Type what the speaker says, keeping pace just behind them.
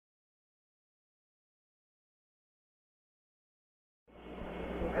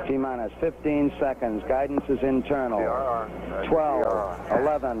T-minus 15 seconds. Guidance is internal. 12,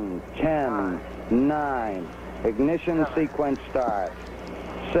 11, 10, 9. Ignition sequence start.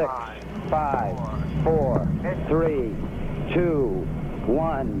 6, 5, 4, 3, 2,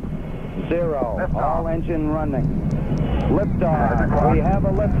 1, 0. All engine running. Liftoff. We have a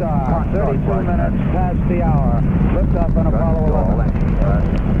liftoff. 32 minutes past the hour. Liftoff on Apollo 11.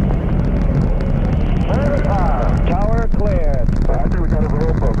 Tower cleared. Roger, we got a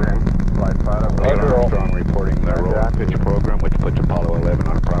roll program. Flight 5 Neil Armstrong reporting the roll and pitch program, which puts Apollo 11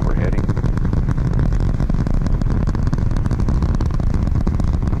 on proper heading.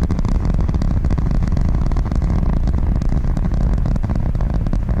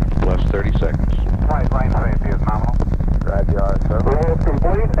 Plus 30 seconds. Flight line safety is nominal. Roger, RSO. Roll is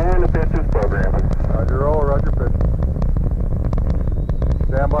complete and the pitch is programming. Roger roll, roger pitch.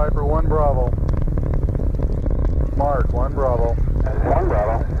 Stand by for 1 Bravo. Mark, 1 Bravo. 1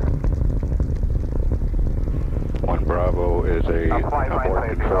 Bravo. 1 Bravo is a abort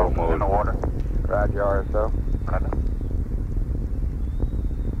control mode. In the water. Roger, RSO. Roger.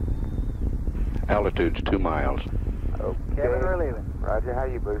 Altitude's 2 miles. Okay. Kevin, we're leaving. Roger, how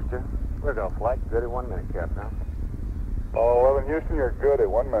you, booster? We're going flight. Good at 1 minute, Cap, now. Oh, 11 Houston, you're good at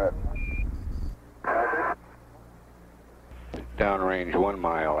 1 minute. Roger. Downrange 1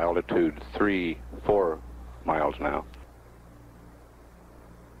 mile, altitude 4 miles now.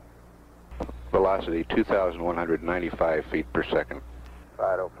 Velocity 2,195 feet per second.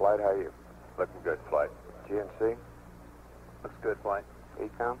 Fido, flight, how you? Looking good, flight. GNC? Looks good, flight.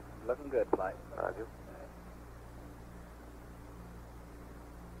 Ecom? Looking good, flight. Roger.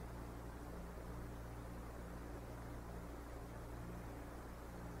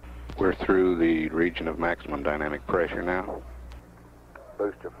 We're through the region of maximum dynamic pressure now.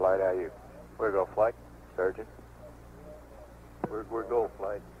 Booster, flight, how you? We're go flight. Surgeon? We're go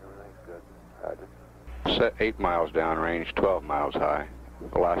flight. Everything's good. Roger. Set 8 miles downrange, 12 miles high.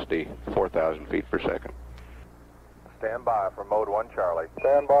 Velocity 4,000 feet per second. Stand by for mode 1 Charlie.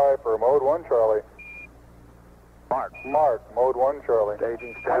 Stand by for mode 1 Charlie. Mark, mode 1 Charlie.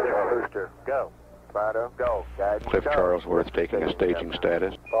 Staging status, booster. Go. Fido, go. Guidance, Cliff go. Charlesworth taking a staging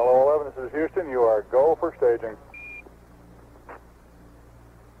status. Apollo 11, this is Houston. You are go for staging.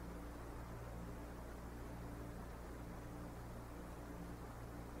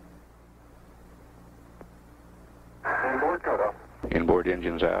 Inboard cutoff. Inboard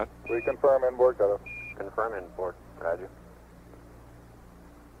engines out. We confirm inboard cutoff. Confirm inboard. Roger.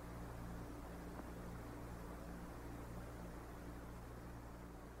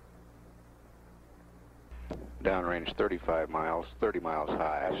 Downrange 35 miles, 30 miles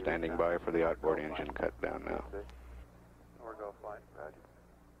high. Standing by for the outboard engine cut down now. Or go flight. Roger.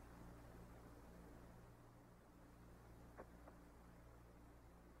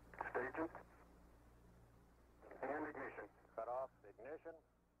 Staging. And ignition. Cut off ignition.